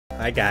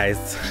Hi,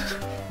 guys.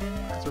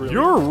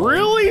 You're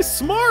really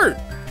smart!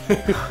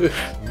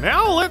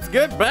 Now let's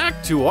get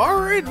back to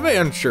our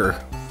adventure.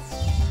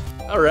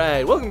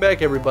 Alright, welcome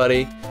back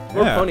everybody.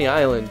 We're Yeah. Pony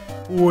Island.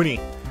 Pony.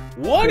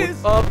 What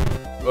is up?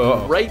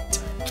 Oh.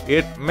 Right.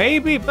 It may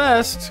be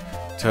best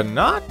to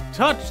not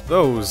touch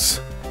those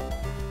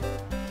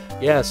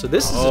Yeah, so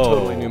this is a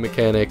totally new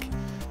mechanic.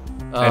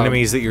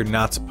 enemies that you're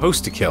not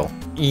supposed to kill.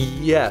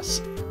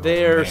 Yes.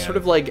 They're man. sort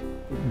of like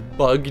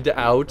bugged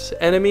out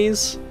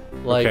enemies.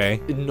 Like Okay.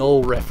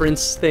 null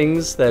reference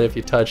things that if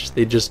you touch,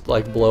 they just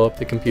like blow up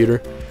the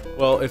computer.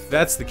 Well, if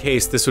that's the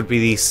case, this would be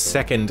the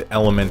second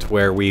element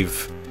where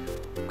we've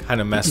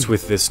kind of messed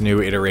with this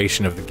new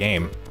iteration of the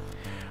game.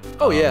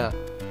 Oh yeah.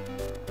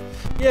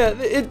 Yeah,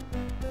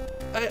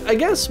 I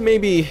guess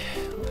maybe...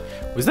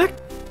 Was that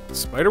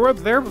spiderweb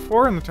there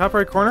before in the top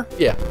right corner?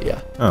 Yeah.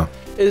 Oh.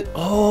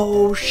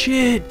 Oh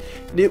shit!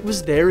 It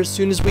was there as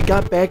soon as we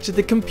got back to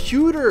the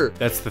computer.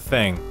 That's the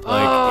thing.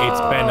 Like,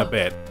 it's been a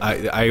bit.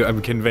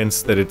 I'm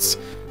convinced that it's...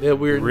 That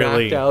we're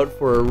really knocked out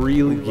for a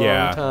really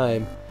long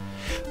time.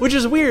 Which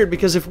is weird,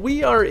 because if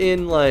we are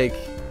in, like,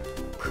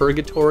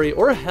 purgatory,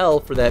 or hell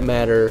for that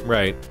matter,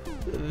 Right.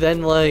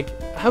 then, like,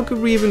 how could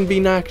we even be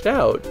knocked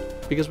out?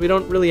 Because we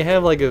don't really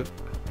have, like, a...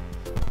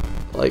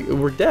 Like,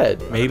 we're dead.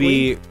 aren't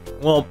Maybe... we?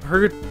 Well,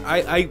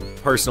 I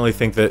personally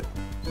think that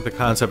the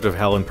concept of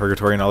hell and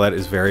purgatory and all that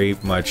is very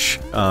much,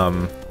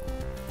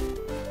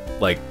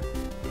 like,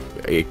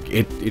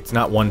 it's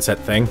not one set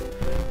thing.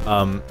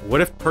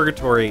 What if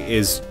purgatory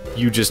is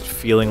you just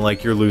feeling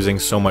like you're losing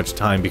so much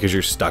time because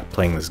you're stuck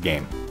playing this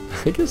game?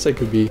 I guess it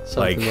could be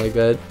something like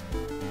that.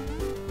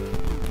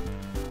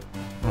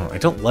 Oh, I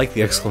don't like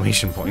the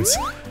exclamation points.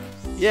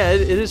 Yeah,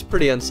 it is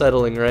pretty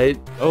unsettling, right?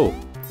 Oh,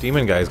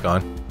 demon guy's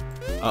gone.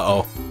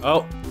 Uh-oh.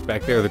 Oh,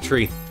 back there, the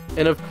tree.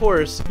 And of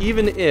course,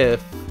 even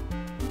if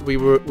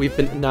we've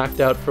been knocked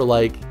out for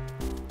like,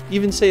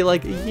 even say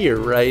like a year,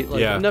 right?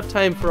 Like Yeah. enough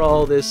time for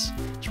all this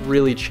to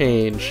really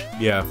change.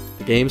 Yeah.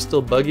 The game's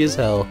still buggy as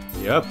hell.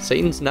 Yep.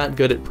 Satan's not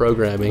good at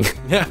programming.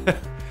 Yeah.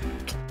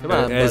 Come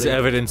on, As buddy.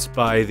 evidenced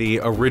by the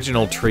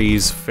original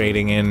trees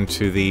fading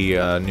into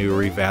the new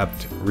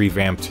revamped.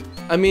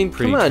 I mean,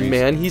 pretty come on, trees.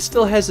 man. He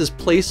still has his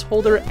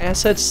placeholder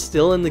assets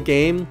still in the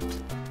game.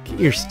 Get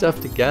your stuff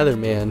together,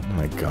 man. Oh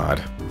my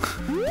god.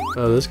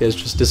 Oh, this guy's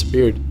just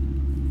disappeared.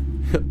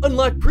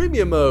 Unlock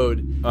premium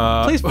mode.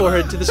 Place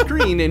forehead to the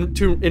screen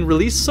and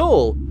release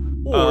soul.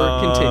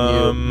 Or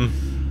continue.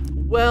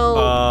 Well,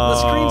 the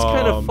screen's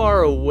kind of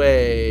far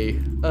away.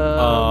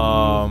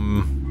 I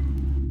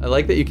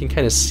like that you can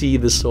kind of see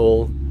the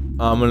soul.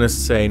 I'm gonna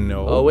say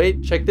no. Oh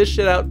wait, check this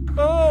shit out.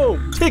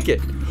 Boom!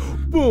 Ticket!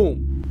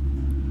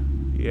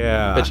 Boom!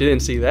 Yeah. Bet you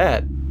didn't see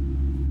that.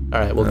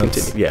 Alright, we'll That's-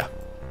 continue. Yeah.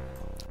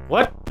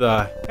 What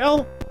the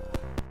hell?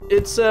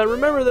 It's,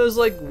 remember those,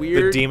 like, The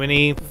weird...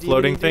 demony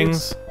floating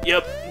dudes? things?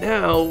 Yep.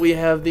 Now we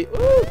have the...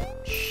 Ooh!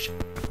 Shh.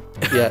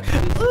 Yeah.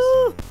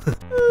 Ooh!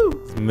 Ooh!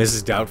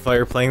 Mrs.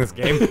 Doubtfire playing this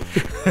game?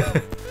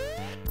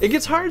 It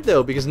gets hard,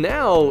 though, because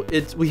now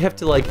we have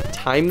to, like,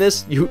 time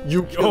this. You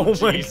Oh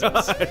killed my Jesus.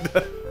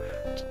 god.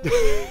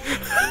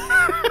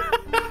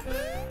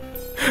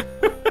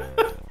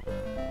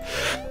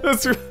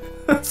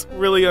 That's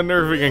really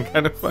unnerving and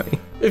kind of funny.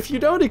 If you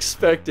don't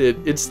expect it,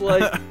 it's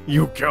like...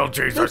 You killed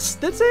Jesus.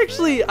 That's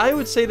actually, I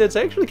would say that's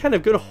actually kind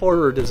of good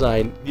horror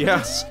design.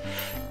 Yeah.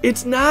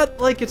 It's not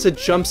like it's a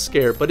jump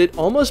scare, but it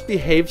almost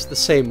behaves the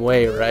same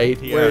way, right?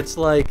 Yeah. Where it's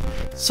like,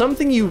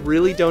 something you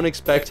really don't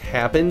expect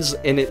happens,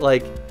 and it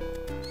like,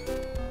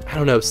 I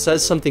don't know,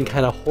 says something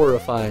kind of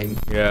horrifying.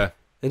 Yeah.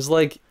 It's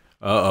like...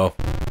 Uh-oh.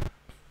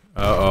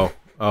 Uh-oh.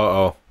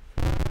 Uh-oh.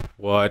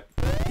 What?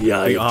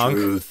 Yeah, The Ankh?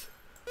 truth.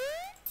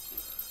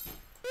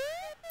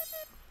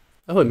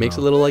 Oh, it makes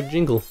a little like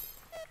jingle.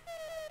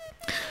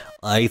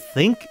 I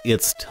think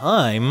it's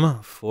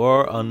time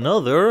for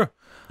another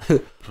Oh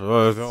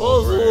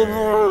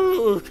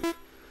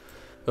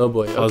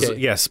boy, Puzzle, okay.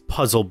 yes,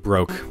 puzzle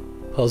broke.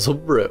 Puzzle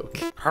broke.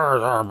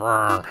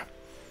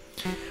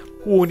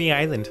 Pony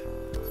Island.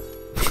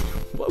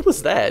 What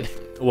was that?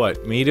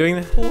 What, me doing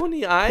that?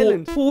 Pony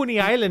Island. Pony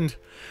Island.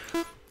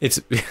 It's...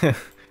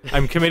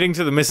 I'm committing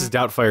to the Mrs.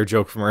 Doubtfire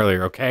joke from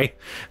earlier, okay?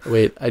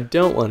 Wait, I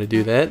don't want to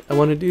do that. I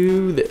want to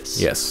do this.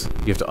 Yes.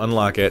 You have to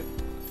unlock it,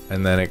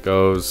 and then it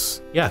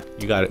goes... Yeah,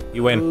 you got it.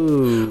 You win.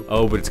 Ooh.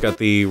 Oh, but it's got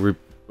the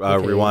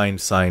Okay.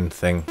 rewind sign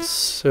thing.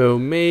 So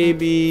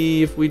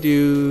maybe if we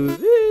do...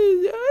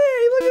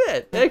 Hey, look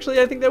at that. Actually,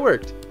 I think that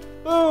worked.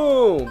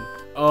 Boom.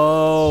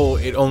 Oh,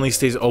 it only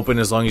stays open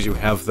as long as you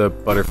have the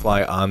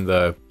butterfly on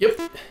the... Yep,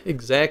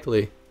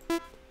 exactly.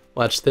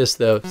 Watch this,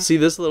 though. See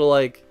this little,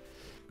 like,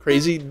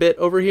 crazy bit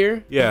over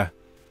here? Yeah.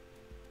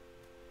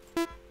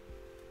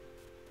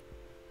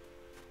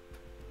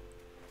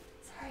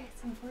 Sorry,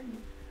 it's important.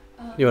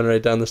 You want to write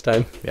it down this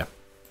time? Yeah.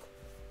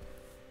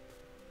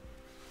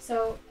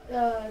 So,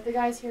 the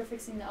guy's here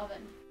fixing the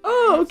oven.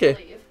 Oh, I have to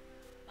okay.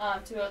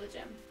 leave, to go to the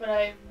gym. But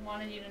I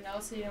wanted you to know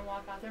so you didn't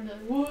walk out there and be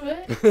like,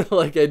 what?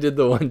 Like I did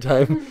the one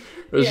time.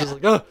 It was just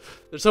like, oh,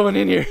 there's someone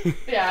in here.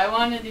 Yeah, I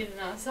wanted you to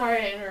know.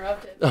 Sorry I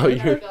interrupted. Oh, I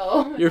gotta you're-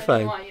 go. you're I fine.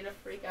 didn't want you to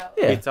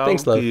Yeah, It's all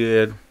thanks, love.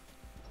 good.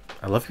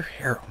 I love your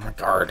hair. Oh my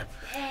god.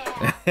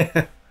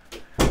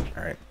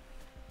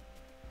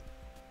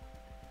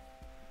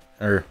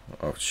 All right.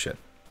 Oh shit.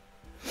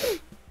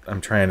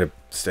 I'm trying to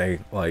stay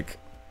like.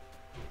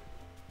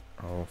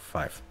 Oh,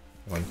 5.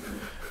 1,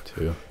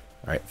 2. All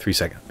right, 3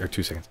 seconds or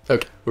 2 seconds.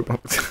 Okay, we're back.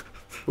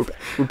 We're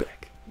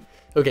back.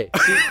 Okay,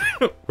 see,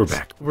 We're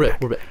back. we're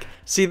back.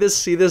 See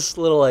this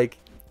little like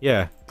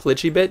Yeah.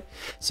 glitchy bit?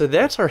 So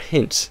that's our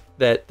hint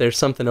that there's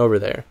something over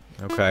there.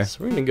 Okay.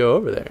 So we're gonna go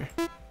over there.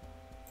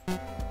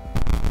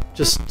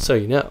 Just so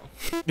you know.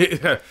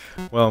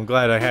 Well, I'm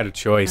glad I had a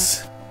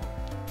choice.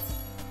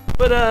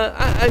 But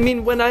I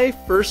mean, when I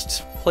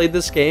first played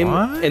this game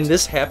What? and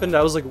this happened,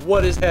 I was like,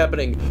 "What is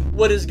happening?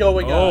 What is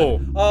going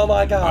on? Oh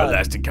my god!" Our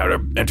last encounter.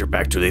 Enter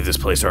back to leave this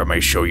place, or I may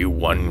show you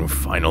one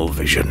final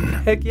vision.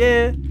 Heck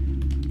yeah!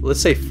 Let's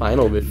say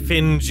final vision.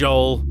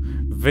 Finjol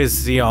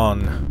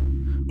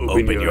Vision.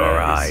 Open your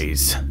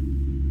eyes.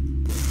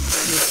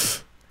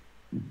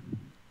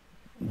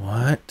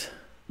 What?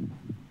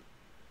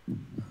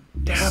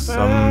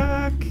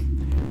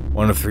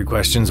 One of 3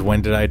 questions.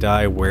 When did I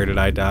die? Where did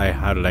I die?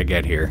 How did I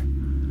get here?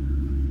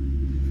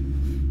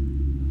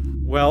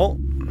 Well,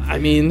 I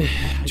mean,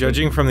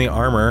 judging from the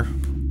armor,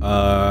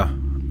 I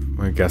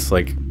guess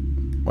like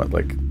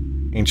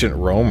ancient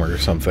Rome or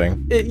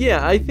something.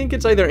 yeah, I think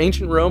it's either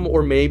ancient Rome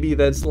or maybe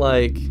that's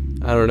like,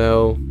 I don't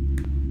know.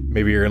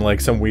 Maybe you're in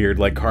like some weird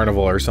like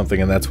carnival or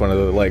something, and that's one of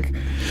the like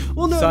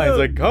signs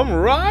like "Come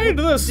ride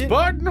the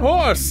Spartan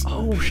horse."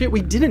 Oh shit,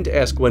 we didn't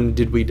ask when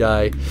did we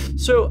die.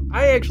 So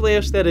I actually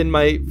asked that in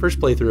my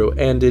first playthrough,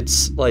 and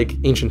it's like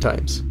ancient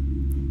times,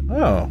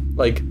 Oh.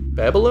 like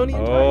Babylonian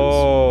times.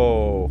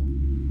 Oh.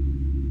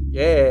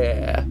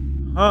 Yeah.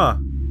 Huh.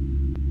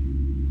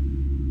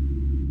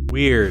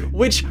 Weird.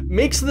 Which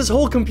makes this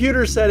whole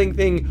computer setting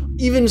thing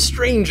even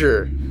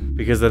stranger.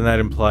 Because then that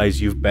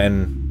implies you've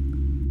been.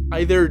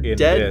 Either In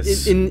dead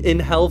this. in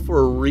hell for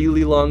a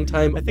really long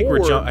time. I think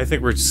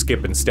we're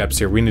skipping steps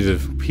here. We need to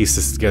piece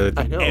this together at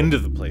I the know. end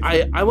of the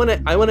playthrough. I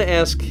wanna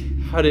ask,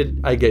 how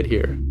did I get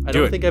here? I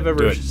don't think I've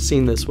ever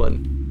seen this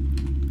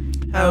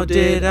one. How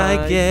did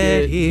I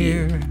get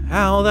here?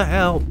 How the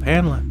hell,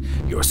 Pamela?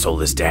 Your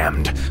soul is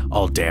damned.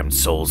 All damned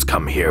souls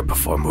come here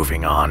before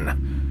moving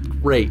on.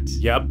 Great.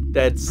 Yep.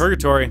 That's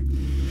Purgatory.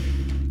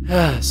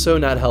 so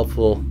not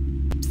helpful.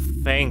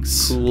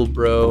 Thanks, Cool,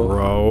 bro.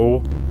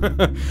 bro.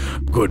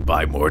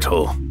 Goodbye,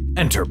 mortal.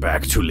 Enter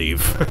back to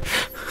leave.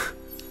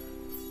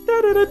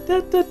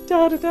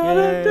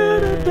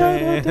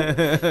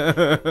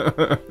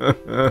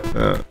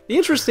 The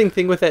interesting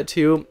thing with that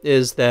too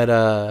is that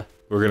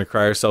We're gonna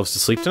cry ourselves to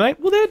sleep tonight?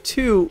 well, that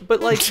too,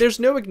 but like there's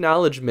no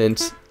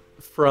acknowledgement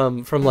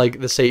from like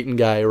the Satan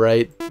guy,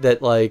 right?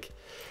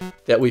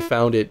 That we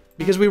found it,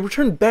 because we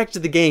returned back to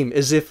the game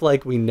as if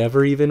like we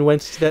never even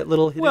went to that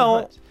little hidden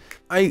hut.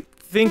 I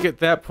think at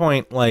that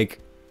point, like,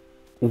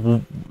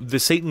 the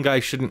Satan guy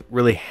shouldn't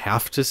really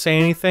have to say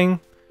anything.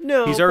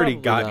 No, He's already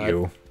probably got not.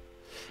 you.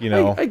 You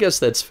know, I guess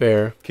that's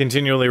fair.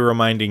 continually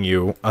reminding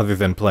you, other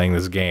than playing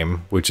this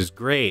game, which is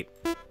great.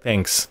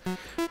 Thanks,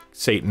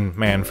 Satan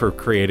man, for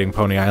creating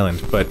Pony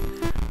Island. But,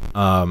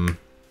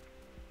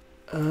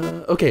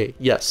 Okay,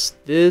 yes,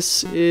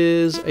 this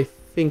is, I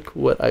think,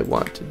 what I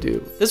want to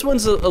do. This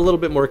one's a little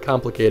bit more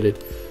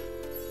complicated.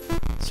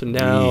 So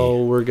now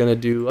we're gonna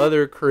do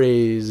other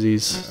crazy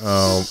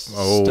oh,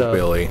 stuff.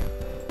 Billy.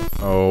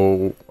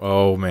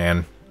 Oh,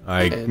 man.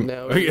 And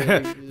now we're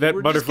gonna- that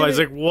we're just butterfly's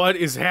gonna- like, what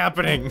is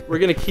happening? We're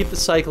gonna keep the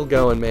cycle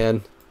going,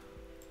 man.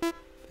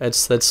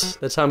 That's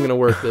how I'm gonna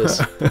work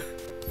this.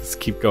 Let's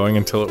keep going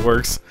until it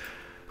works.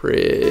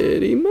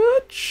 Pretty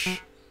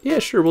much. Yeah,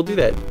 sure, we'll do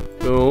that.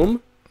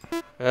 Boom.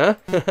 Huh?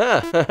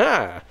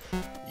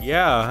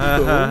 Yeah.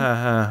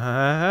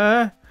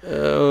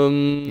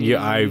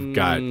 Yeah, I've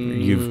got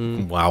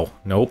wow.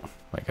 Nope.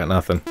 I got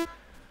nothing.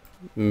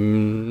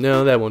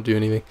 No, that won't do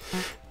anything.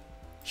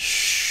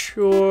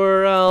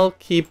 Sure, I'll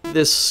keep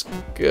this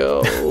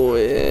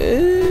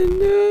going.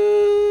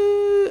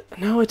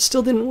 No, it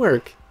still didn't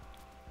work.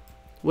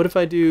 What if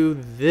I do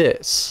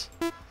this?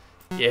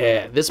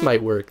 Yeah, this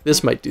might work.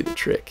 This might do the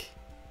trick.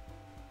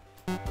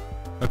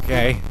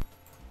 Okay.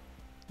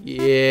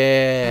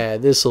 Yeah,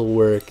 this'll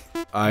work.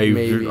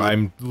 Maybe.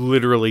 I'm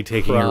literally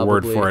taking your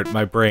word Probably. for it.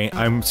 My brain.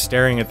 I'm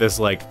staring at this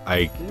like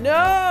I.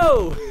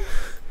 No!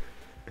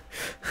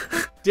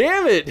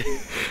 Damn it!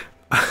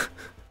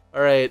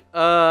 All right.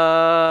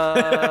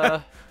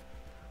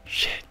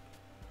 Shit.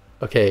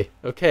 Okay.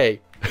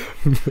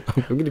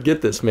 I'm gonna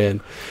get this,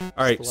 man.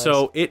 All right.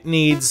 So it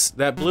needs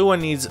that blue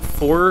one needs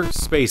 4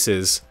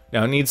 spaces.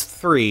 Now it needs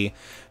 3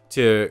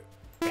 to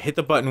hit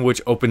the button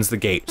which opens the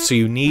gate. So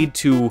you need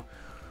to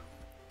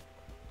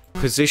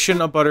position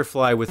a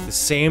butterfly with the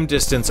same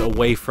distance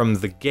away from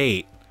the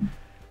gate.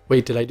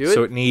 Wait, did I do it?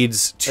 So it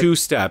needs 2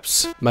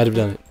 steps. Might have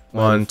done it.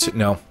 1, 2,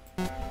 no.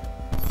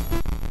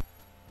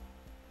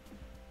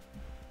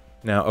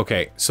 No,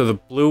 okay. So the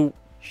blue,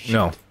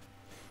 no.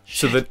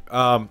 So the,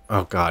 oh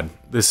god,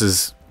 this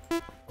is,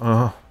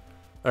 All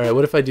right,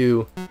 what if I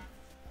do?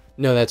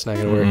 No, that's not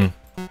gonna work.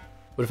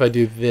 What if I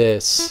do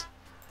this?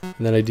 And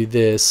then I do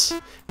this.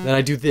 And then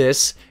I do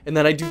this. And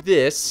then I do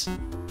this.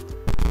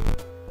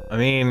 I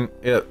mean,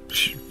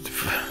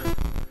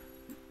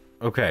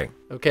 okay.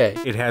 Okay.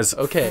 It has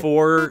Okay.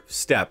 4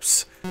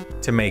 steps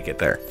to make it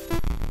there.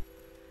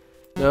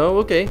 No,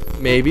 okay.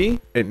 Maybe.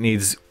 It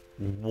needs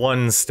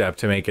 1 step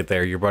to make it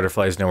there. Your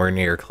butterfly's nowhere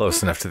near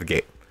close enough to the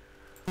gate.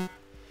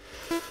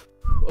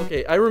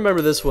 Okay, I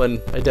remember this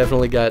one. I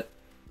definitely got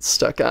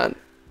stuck on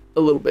a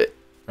little bit.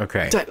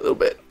 Okay. Tiny little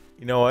bit.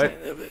 You know what?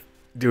 Tiny little bit.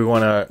 Do we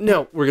want to...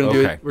 No, we're gonna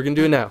do Okay. it. We're gonna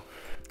do it now.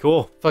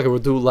 Cool. Fuck it, we'll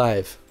do it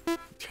live.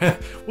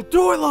 We'll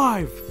do it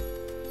live!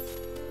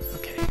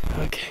 Okay,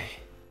 okay.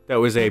 That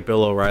was a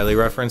Bill O'Reilly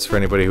reference for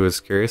anybody who was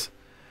curious.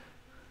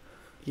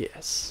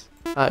 Yes,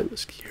 I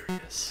was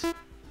curious.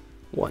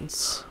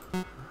 Once.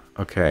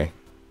 Okay.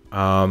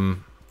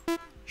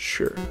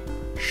 Sure.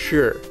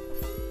 Sure.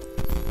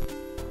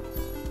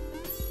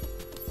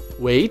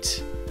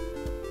 Wait.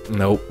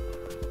 Nope.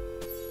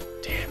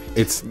 Damn it.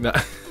 It's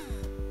not...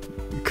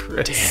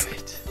 Chris. Damn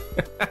it.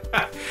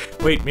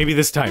 Wait, maybe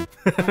this time.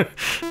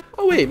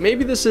 Oh wait,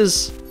 maybe this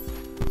is...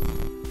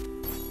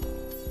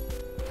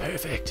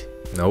 Perfect.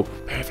 Nope.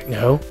 Perfect.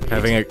 No.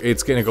 Having a...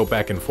 It's gonna go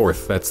back and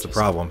forth. That's the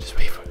problem. Just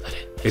wait for it. Let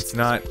it. It's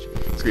not...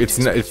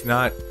 It's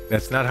not...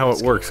 That's not how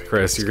it works,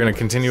 Chris. You're gonna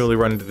continually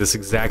run into this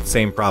exact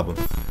same problem.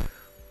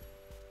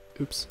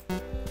 Oops.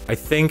 I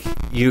think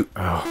you...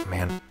 Oh,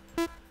 man.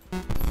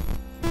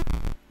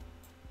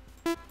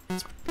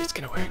 It's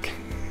gonna work.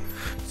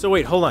 So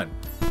wait, hold on.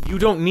 You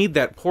don't need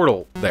that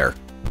portal there.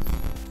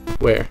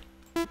 Where?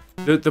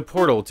 The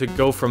portal to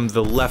go from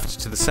the left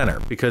to the center,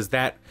 because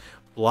that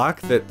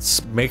block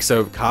that makes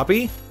a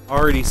copy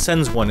already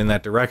sends one in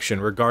that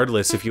direction,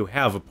 regardless if you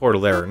have a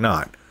portal there or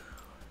not.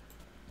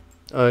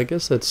 I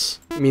guess that's...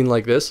 You mean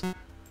like this?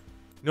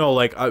 No,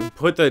 like,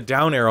 put the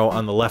down arrow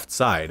on the left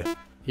side.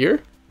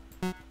 Here?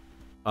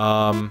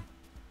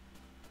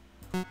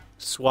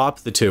 Swap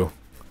the two.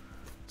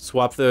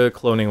 Swap the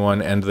cloning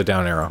one and the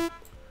down arrow.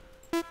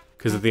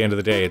 Because at the end of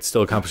the day, it's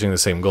still accomplishing the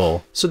same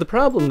goal. So the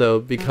problem, though,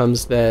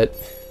 becomes that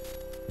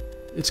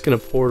it's gonna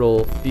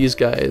portal these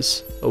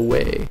guys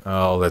away.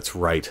 Oh, that's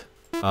right.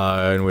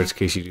 In which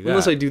case you do that.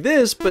 Unless I do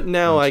this, but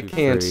now 1, I 2,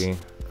 can't 3.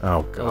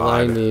 Oh,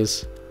 align God.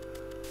 these.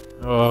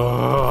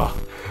 Oh.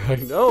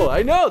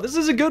 I know. This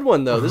is a good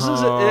one, though. This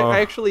is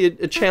actually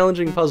a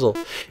challenging puzzle.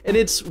 And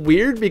it's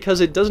weird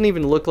because it doesn't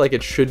even look like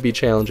it should be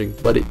challenging,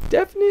 but it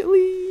definitely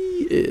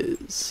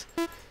is.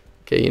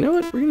 Okay, you know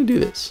what? We're gonna do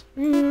this.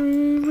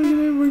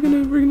 We're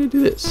gonna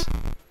do this.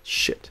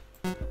 Shit.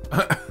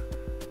 We're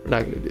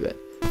not gonna do that.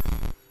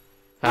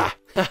 Ha!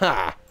 Ha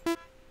ha!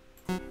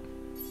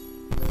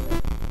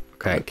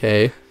 Okay.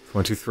 Okay.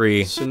 1, 2,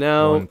 3. So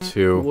now, 1,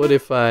 2. what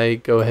if I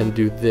go ahead and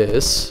do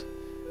this?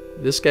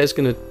 This guy's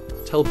gonna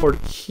teleport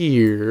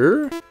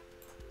here.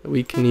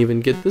 We can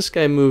even get this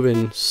guy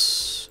moving.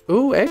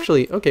 Oh,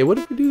 actually, okay, what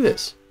if we do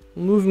this?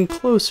 We'll move him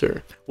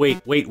closer.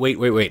 Wait.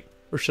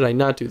 Or should I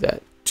not do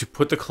that? To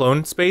put the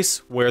clone space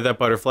where that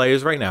butterfly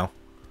is right now,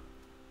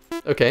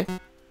 Okay.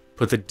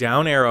 put the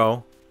down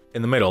arrow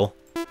in the middle,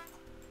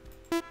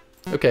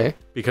 Okay.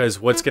 because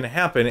what's going to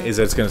happen is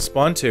that it's going to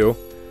spawn 2.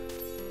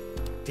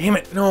 Damn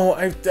it, no,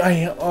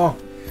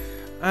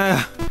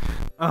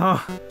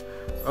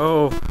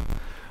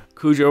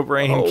 Cujo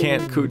brain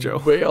can't Cujo.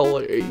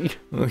 Really?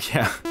 Oh,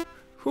 yeah.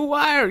 Who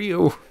are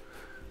you?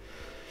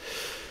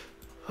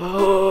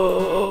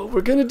 Oh,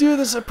 we're gonna do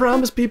this, I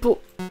promise,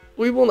 people.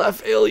 We will not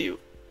fail you.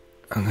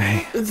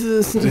 Okay. We're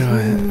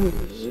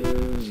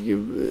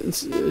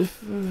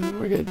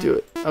gonna do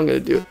it. I'm gonna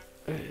do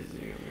it.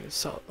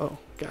 So, oh,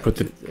 God.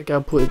 I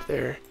gotta put it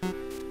there.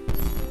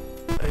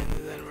 And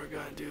then we're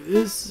gonna do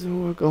this,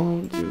 and we're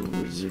going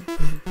to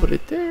put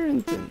it there,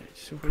 and then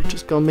we're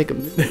just gonna make a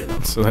million of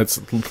them. So that's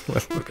We're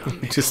gonna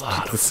make just a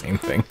lot the of same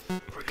thing.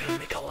 We're gonna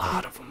make a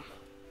lot of them.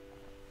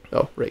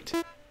 Oh, right.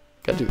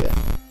 Gotta do that.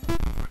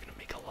 We're gonna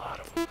make a lot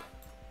of them.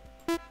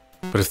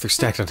 But if they're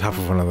stacked on top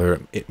of one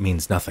another, it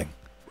means nothing.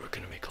 We're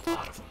gonna make a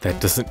lot of them. That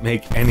doesn't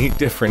make any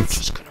difference.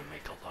 Just gonna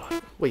make a lot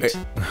of them. Wait,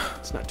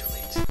 it's not too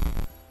late.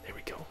 There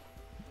we go.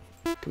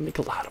 Gonna make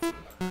a lot of them.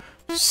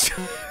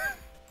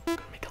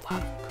 Gonna make a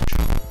lot of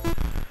them.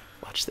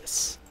 Watch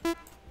this.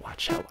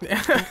 Watch how.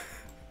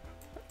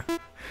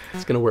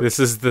 It's gonna work. This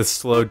is the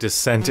slow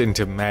descent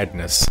into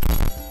madness.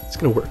 It's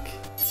gonna work.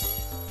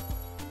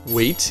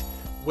 Wait.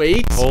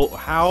 Oh,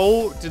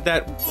 how did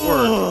that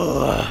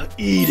work?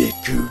 Eat it,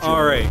 Cujo.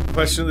 All right,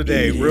 question of the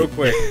day, real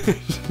quick.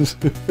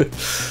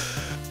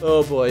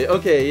 Oh boy.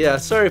 Okay, yeah.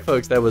 Sorry,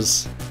 folks. That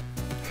was.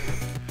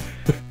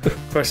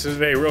 Question of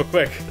the day, real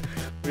quick.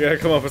 We gotta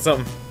come up with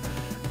something.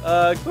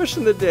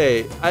 Question of the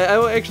day.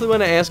 I actually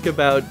want to ask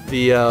about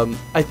the.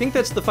 I think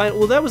that's the final.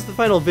 Well, that was the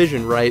final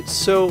vision, right?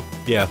 So.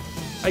 Yeah.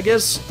 I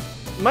guess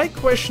my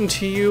question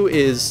to you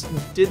is: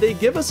 did they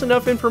give us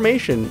enough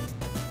information?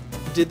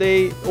 Did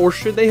they, or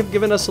should they have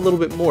given us a little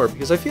bit more?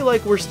 Because I feel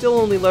like we're still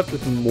only left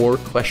with more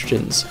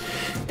questions,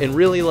 and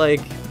really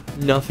like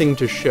nothing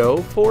to show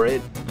for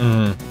it.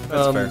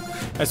 That's fair.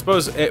 I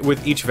suppose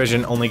with each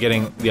vision only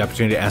getting the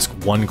opportunity to ask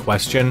one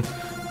question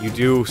you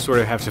do sort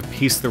of have to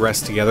piece the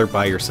rest together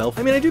by yourself.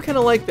 I mean, I do kind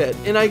of like that,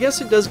 and I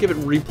guess it does give it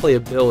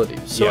replayability.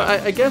 So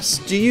Yeah. I guess,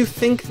 do you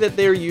think that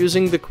they're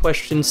using the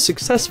questions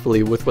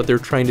successfully with what they're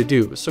trying to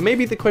do? So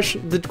maybe the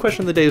question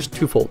of the day is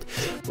twofold.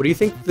 What do you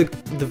think the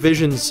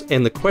visions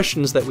and the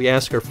questions that we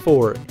ask are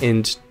for?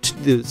 And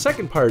the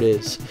second part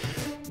is,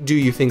 do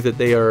you think that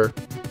they are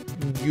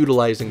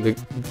utilizing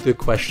the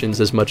questions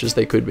as much as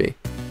they could be?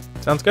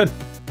 Sounds good.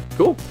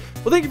 Cool.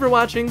 Well, thank you for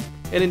watching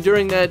and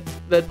enduring that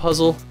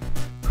puzzle.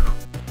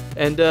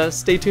 And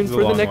stay tuned It's a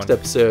for the long next one.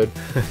 episode.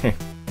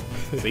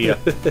 See ya.